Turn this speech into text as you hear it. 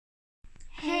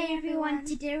everyone,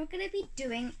 today we're going to be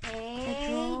doing a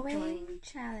drawing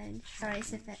challenge. Sorry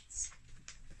if it's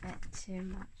a bit too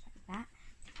much like that.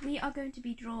 We are going to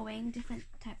be drawing different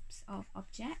types of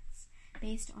objects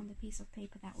based on the piece of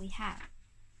paper that we have.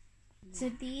 Yeah. So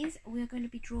these, we're going to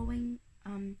be drawing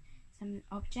some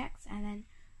objects, and then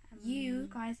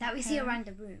you guys that we see around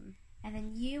the room. And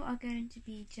then you are going to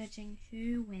be judging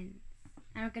who wins.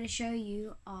 And we're going to show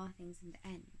you our things in the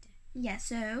end. Yeah,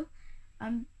 so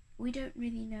we don't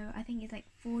really know. I think it's like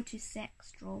 4 to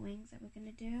 6 drawings that we're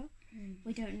going to do.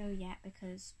 We don't know yet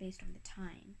because based on the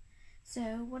time. So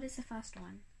what is the first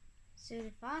one? So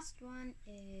the first one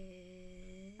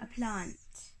is a plant.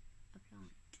 A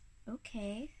plant.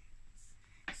 Okay.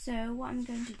 So what I'm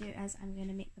going to do is I'm going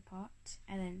to make the pot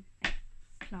and then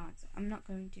plants. I'm not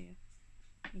going to,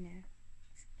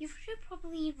 You should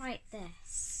probably write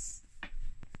this.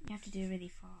 You have to do it really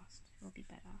fast. It will be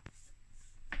better.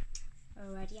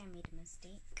 Already I made a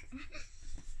mistake.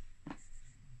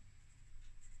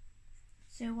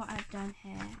 So what I've done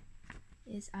here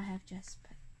is I have just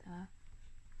put the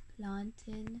plant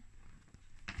in.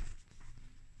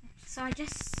 So I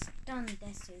just done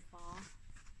this so far.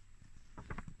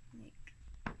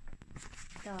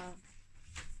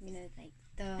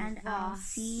 And I'll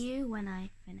see you when I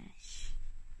finish.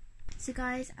 So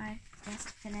guys, I've just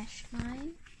finished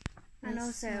mine. And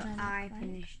also I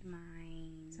finished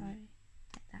mine. Sorry,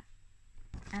 like that.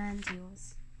 And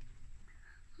yours.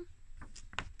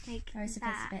 Sorry, so it's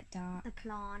a bit dark. The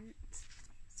plant.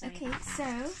 Sorry okay,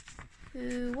 so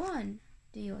who won?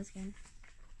 Do yours again.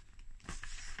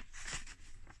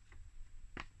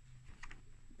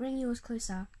 Bring yours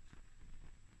closer.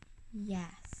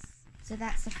 Yes. So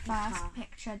that's the first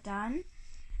picture done.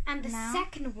 And the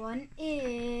second one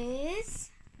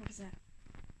is... What is it?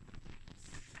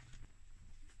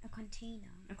 A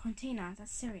container. A container?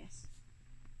 That's serious.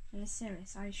 That is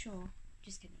serious, are you sure?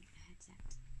 Just kidding, a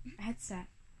headset. A headset?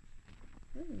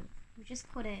 Ooh. We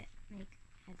just called it like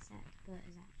headset, but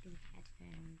it's actually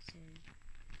headphones, so...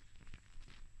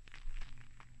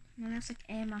 Well, that's like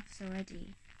earmuffs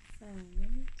already.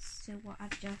 Phones. So what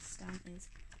I've just done is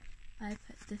I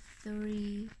put the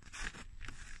 3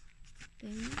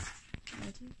 things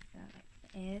ready, so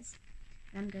like the ears,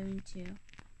 and I'm going to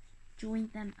join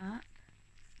them up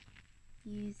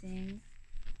using...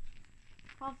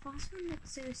 Well, first one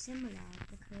looks so similar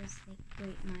because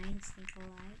great minds think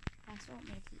alike. That's what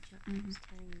my teacher was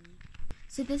telling me.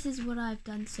 So this is what I've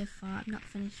done so far. I'm not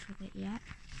finished with it yet.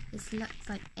 This looks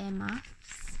like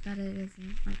earmuffs, but it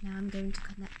isn't. Right now I'm going to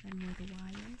connect them with the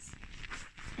wires.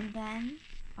 And then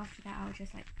after that I'll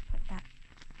just like put that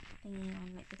thingy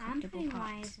on like the comfortable part.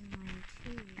 I'm putting wires in mine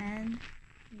too. And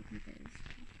maybe those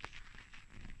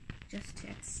just to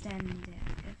extend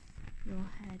it if your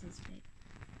head is big.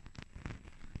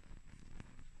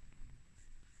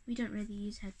 We don't really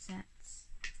use headsets.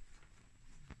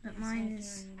 But yes, mine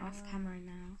is off camera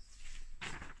now.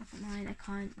 Look at mine, I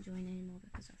can't join anymore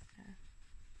because of the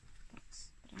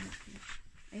box. But I'm not finished.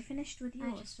 Are you finished with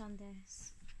yours? I just done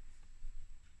this.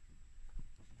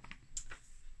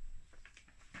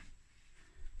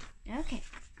 Okay.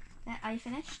 Are you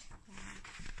finished?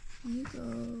 Yeah. You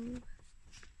go.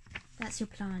 That's your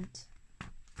plant.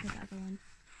 The other one.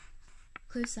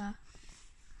 Closer.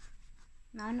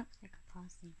 Mine looks like a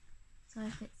parsley. So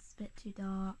if it's a bit too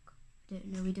dark, I don't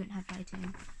know, we don't have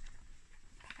lighting.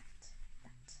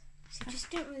 So just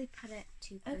don't really put it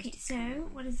too close. Okay, so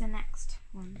what is the next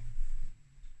one?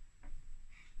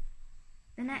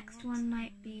 The next one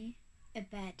might be a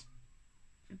bed.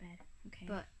 A bed, okay.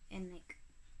 But in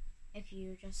if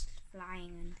you're just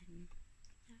flying and then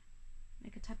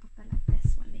like a type of bed like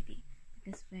this one maybe,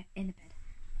 because we're in a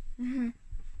bed.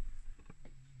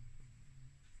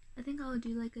 I think I'll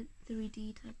do like a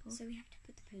 3D type of. So we have to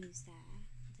put the pillows there.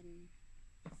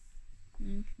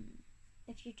 Then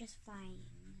if you're just flying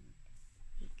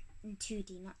like in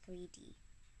 2D, not 3D.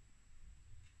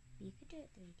 But you could do it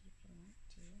 3D if you want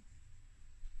to.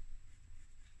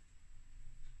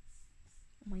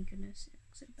 Oh my goodness, it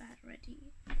looks so bad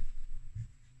already.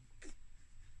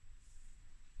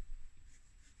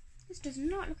 This does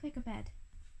not look like a bed.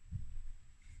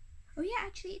 Oh yeah,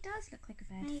 actually it does look like a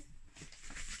bed.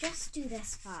 Just do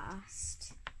this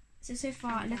first. So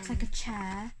far it looks like a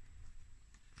chair.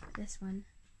 This one.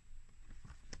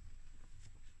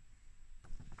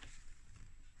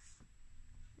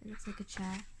 It looks like a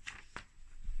chair.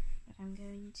 But I'm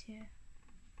going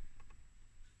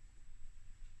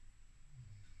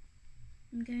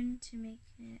to make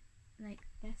it like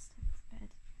this type of bed.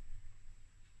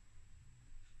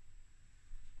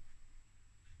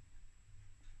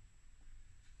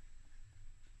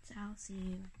 So I'll see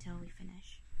you until we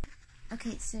finish.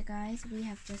 Okay, so guys, we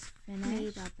have just made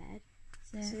finished. our bed.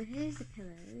 So, So here's the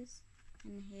pillows,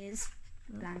 and here's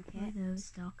the blanket, are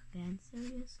those dark again?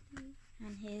 Seriously?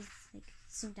 and here's like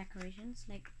some decorations,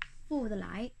 like for the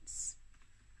lights.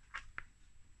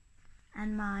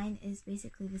 And mine is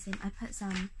basically the same. I put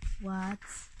some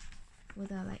words for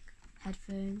the like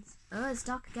headphones. Oh, it's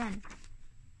dark again.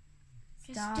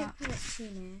 Just Dark. don't put it too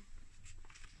near.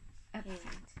 Okay.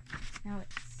 Now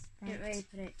it's Don't bright. really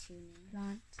put it too near.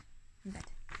 Plant and bed.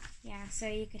 Yeah, so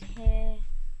you could hear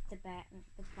the bed,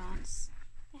 the plants,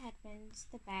 the headphones,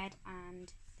 the bed,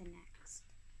 and the next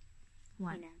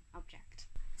One. object.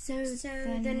 So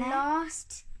the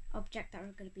last object that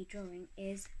we're going to be drawing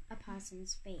is a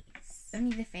person's face.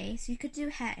 only the face. You could do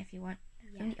hair if you want.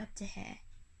 Yeah. Only up to hair.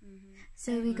 Mm-hmm.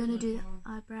 So we're gonna do the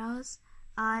eyebrows,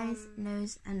 eyes,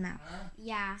 nose, and mouth.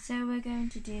 Yeah. So we're going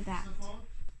to do that.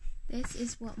 This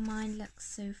is what mine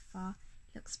looks so far.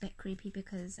 It looks a bit creepy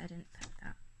because I didn't put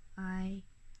that eye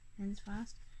lens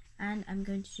fast. And I'm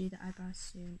going to do the eyebrows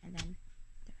soon, and then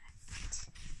the rest.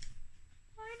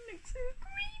 Mine looks so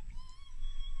creepy.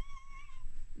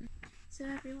 So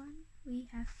everyone, we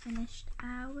have finished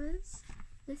ours.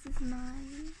 This is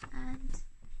mine, and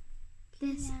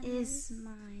This Kiana's. is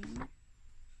mine.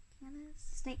 Kiana's.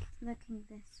 It's like looking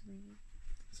this way.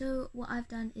 So what I've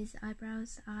done is the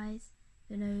eyebrows, eyes,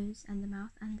 the nose, and the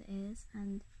mouth, and the ears,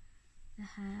 and the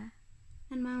hair,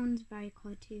 And my one's very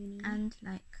cartoony. and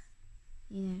like,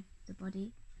 the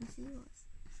body. Let's see what's.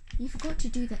 You forgot to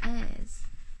do the ears.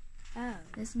 oh,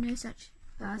 There's no such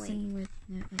But person with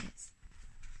no ears.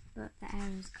 but the hair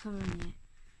is covering it.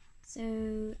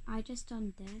 So I just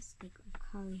done this, like with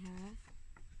curly hair,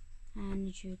 and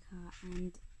a choker,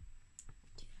 and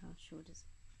two her shoulders,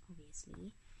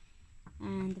 obviously.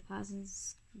 And the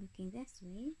person's looking this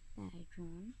way that I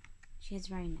drawn. She has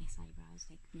very nice eyebrows,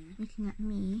 like me. Looking at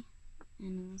me.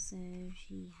 And also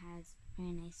she has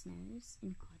very nice nose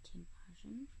in cartoon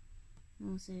fashion.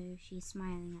 And also she's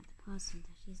smiling at the person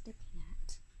that she's looking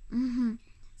at.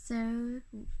 So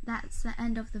that's the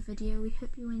end of the video. We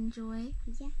hope you enjoy.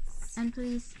 Yes. And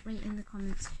please rate in the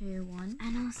comments who won.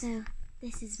 And also,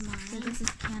 this is mine. So this is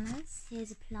Kiana's.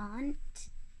 Here's a plant.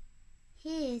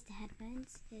 Here's the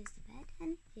headphones. Here's the bed.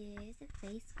 And here's the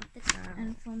face of the girl.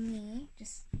 And for me,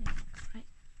 just right,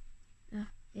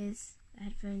 is the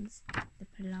headphones, the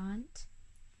plant,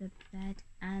 the bed,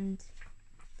 and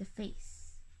the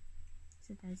face.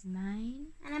 So there's mine.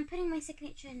 And I'm putting my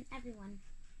signature in everyone.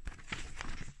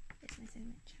 There's my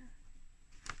signature.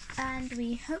 And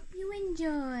we hope you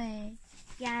enjoy.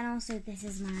 Yeah, and also this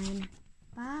is mine.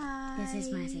 Bye. This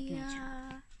is my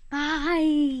signature.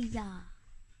 Bye.